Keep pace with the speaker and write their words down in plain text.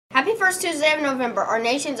Happy first Tuesday of November, our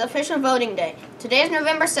nation's official voting day. Today is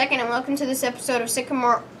November 2nd, and welcome to this episode of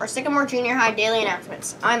Sycamore Junior High Daily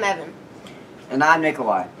Announcements. I'm Evan. And I'm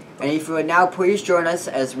Nikolai. And if you would now please join us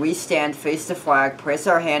as we stand, face the flag, place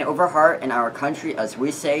our hand over heart and our country as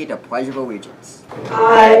we say the Pledge of Allegiance.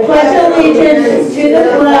 I pledge allegiance to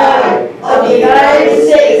the flag of the United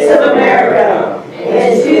States of America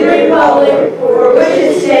and to the republic for which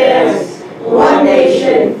it stands, one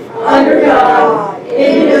nation, under God,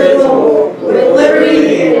 indivisible, with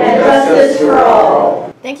liberty and justice for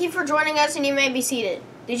all. Thank you for joining us, and you may be seated.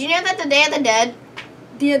 Did you know that the Day of the Dead,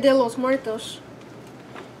 Dia de los Muertos,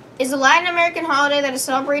 is a Latin American holiday that is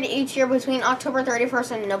celebrated each year between October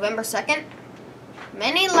 31st and November 2nd?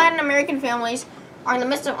 Many Latin American families are in the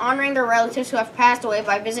midst of honoring their relatives who have passed away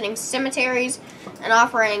by visiting cemeteries and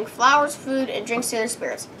offering flowers, food, and drinks to their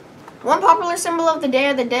spirits. One popular symbol of the Day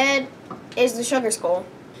of the Dead is the sugar skull.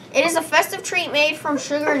 It is a festive treat made from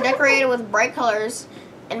sugar and decorated with bright colors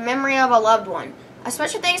in memory of a loved one. A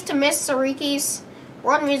special thanks to Miss Sariki's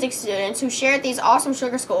world music students who shared these awesome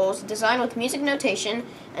sugar skulls designed with music notation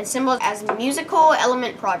and symbols as musical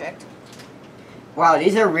element project. Wow,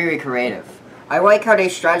 these are really creative. I like how they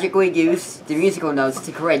strategically use the musical notes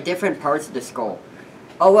to create different parts of the skull.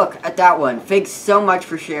 Oh look, at that one. Thanks so much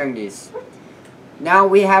for sharing these. Now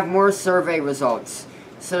we have more survey results.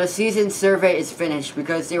 So the season survey is finished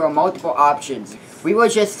because there were multiple options. We will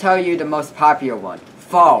just tell you the most popular one.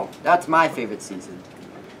 Fall. That's my favorite season.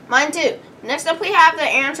 Mine too. Next up we have the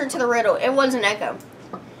answer to the riddle. It was an echo.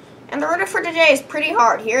 And the riddle for today is pretty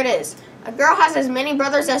hard. Here it is. A girl has as many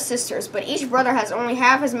brothers as sisters, but each brother has only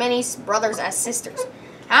half as many brothers as sisters.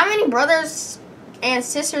 How many brothers and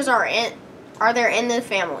sisters are there in the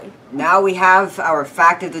family? Now we have our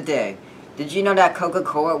fact of the day. Did you know that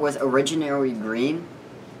Coca-Cola was originally green?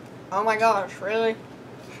 Oh my gosh, really?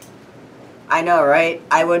 I know, right?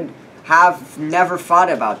 I would have never thought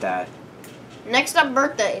about that. Next up,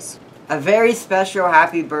 birthdays. A very special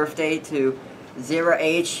happy birthday to Zara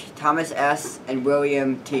H, Thomas S, and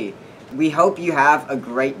William T. We hope you have a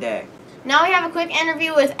great day. Now we have a quick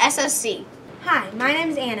interview with SSC. Hi, my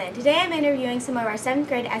name is Anna. Today I'm interviewing some of our 7th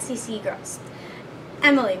grade SEC girls.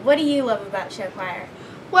 Emily, what do you love about show choir?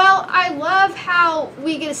 Well, I love how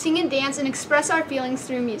we get to sing and dance and express our feelings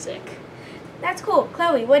through music. That's cool.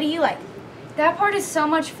 Chloe, what do you like? That part is so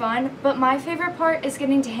much fun, but my favorite part is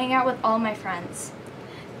getting to hang out with all my friends.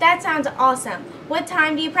 That sounds awesome. What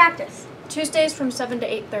time do you practice? Tuesdays from 7 to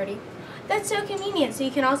 8:30. That's so convenient, so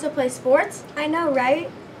you can also play sports? I know, right?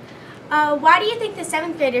 Why do you think the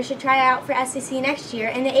 7th graders should try out for SEC next year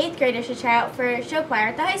and the 8th graders should try out for show choir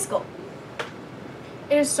at the high school?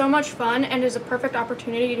 It is so much fun and is a perfect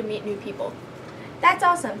opportunity to meet new people. That's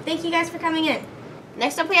awesome. Thank you guys for coming in.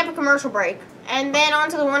 Next up we have a commercial break, and then on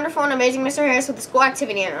to the wonderful and amazing Mr. Harris with the school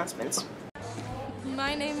activity announcements.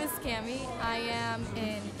 My name is Cami. I am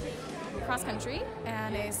in cross country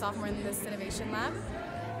and a sophomore in the Innovation Lab.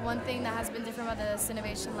 One thing that has been different about the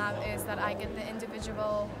Innovation Lab is that I get the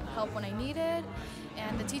individual help when I need it,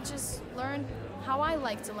 and the teachers learn how I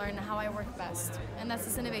like to learn and how I work best, and that's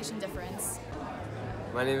this innovation difference.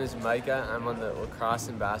 My name is Micah. I'm on the lacrosse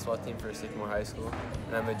and basketball team for Sycamore High School,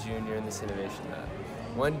 and I'm a junior in this Innovation Lab.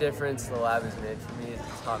 One difference the lab has made for me is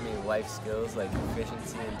it's taught me life skills like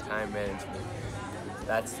efficiency and time management.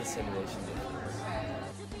 That's this innovation difference.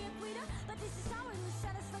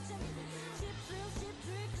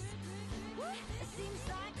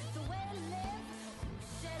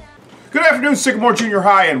 Good afternoon, Sycamore Junior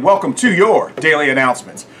High, and welcome to your daily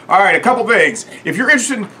announcements. All right, a couple things. If you're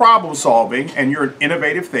interested in problem solving and you're an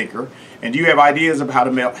innovative thinker and you have ideas of how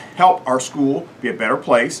to help our school be a better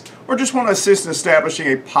place, or just want to assist in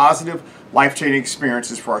establishing a positive, life-changing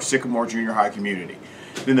experiences for our Sycamore Junior High community,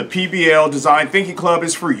 then the PBL Design Thinking Club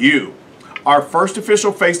is for you. Our first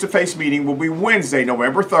official face-to-face meeting will be Wednesday,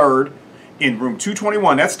 November 3rd in room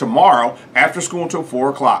 221. That's tomorrow, after school until 4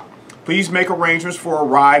 o'clock. Please make arrangements for a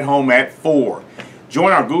ride home at 4.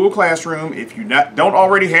 Join our Google Classroom. If you don't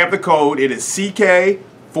already have the code, it is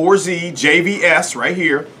CK4ZJVS right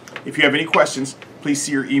here. If you have any questions, please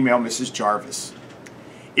see or email Mrs. Jarvis.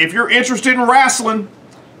 If you're interested in wrestling,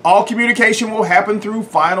 all communication will happen through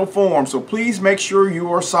Final Form, so please make sure you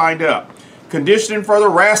are signed up. Conditioning for the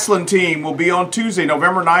wrestling team will be on Tuesday,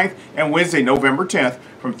 November 9th and Wednesday, November 10th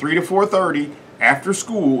from 3 to 4:30 after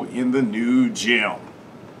school in the new gym.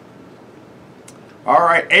 All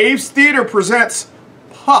right, Abe's Theater presents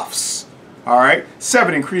Puffs. All right,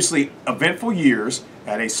 7 increasingly eventful years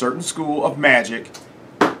at a certain school of magic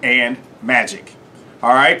and magic.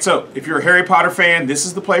 Alright, so if you're a Harry Potter fan, this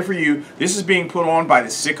is the play for you. This is being put on by the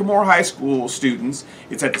Sycamore High School students.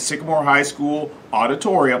 It's at the Sycamore High School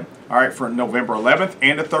Auditorium, alright, for November 11th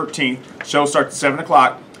and the 13th. Show starts at 7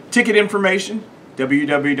 o'clock. Ticket information,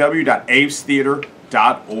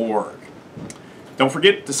 www.avestheater.org. Don't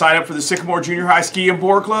forget to sign up for the Sycamore Junior High Ski and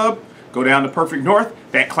Board Club. Go down to Perfect North.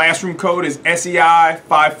 That classroom code is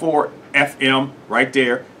SEI54FM right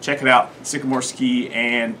there. Check it out, Sycamore Ski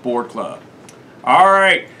and Board Club. All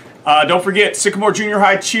right, don't forget Sycamore Junior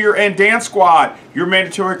High Cheer and Dance Squad. Your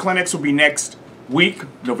mandatory clinics will be next week,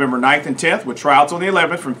 November 9th and 10th, with tryouts on the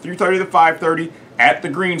 11th from 3:30 to 5:30 at the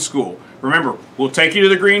Green School. Remember, we'll take you to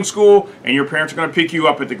the Green School, and your parents are going to pick you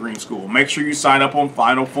up at the Green School. Make sure you sign up on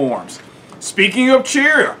final forms. Speaking of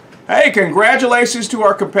cheer, hey, congratulations to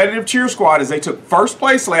our competitive cheer squad as they took first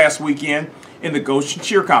place last weekend in the Goshen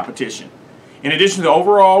Cheer Competition. In addition to the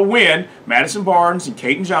overall win, Madison Barnes and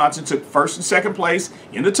Caden Johnson took first and second place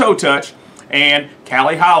in the toe touch, and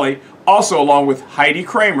Callie Holly, also along with Heidi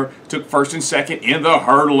Kramer, took first and second in the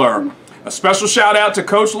hurdler. A special shout out to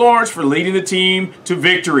Coach Lawrence for leading the team to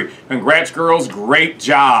victory. Congrats, girls, great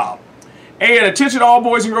job. And attention all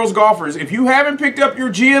boys and girls golfers, if you haven't picked up your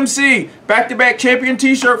GMC back-to-back champion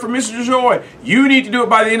t-shirt from Mr. Joy, you need to do it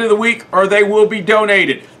by the end of the week or they will be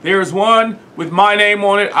donated. There's one with my name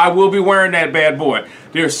on it. I will be wearing that bad boy.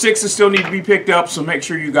 There are 6 that still need to be picked up, so make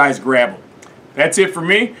sure you guys grab them. That's it for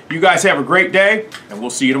me. You guys have a great day, and we'll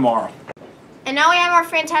see you tomorrow. And now we have our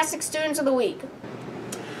fantastic students of the week.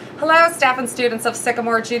 Hello, staff and students of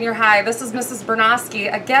Sycamore Junior High. This is Mrs.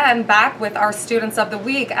 Bernosky, again back with our Students of the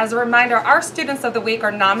Week. As a reminder, our Students of the Week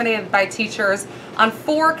are nominated by teachers on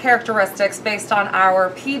 4 characteristics based on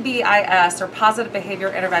our PBIS, or Positive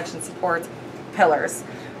Behavior Intervention Support pillars.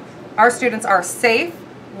 Our students are safe,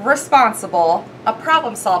 responsible, a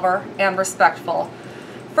problem solver, and respectful.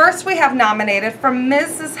 First, we have nominated from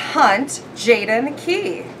Mrs. Hunt, Jaden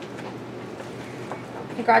Key.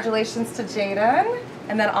 Congratulations to Jaden.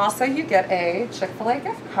 And then also you get a Chick-fil-A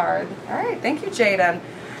gift card. All right, thank you, Jaden.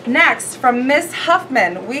 Next, from Miss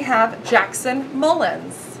Huffman, we have Jackson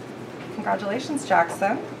Mullins. Congratulations,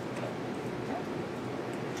 Jackson.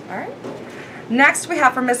 All right. Next, we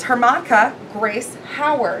have from Miss Hermanka, Grace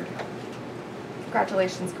Howard.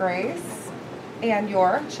 Congratulations, Grace. And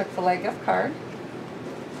your Chick-fil-A gift card.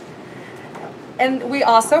 And we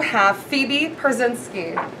also have Phoebe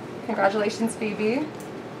Perzinski. Congratulations, Phoebe.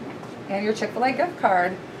 And your Chick-fil-A gift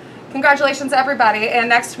card. Congratulations, everybody. And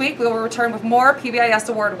next week, we will return with more PBIS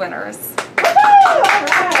award winners. All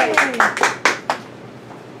right.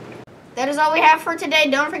 That is all we have for today.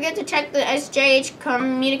 Don't forget to check the SJH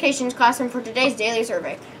Communications Classroom for today's daily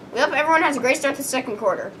survey. We hope everyone has a great start to the second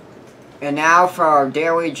quarter. And now for our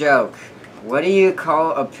daily joke. What do you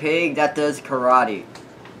call a pig that does karate?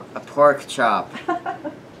 A pork chop.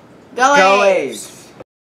 Go A's!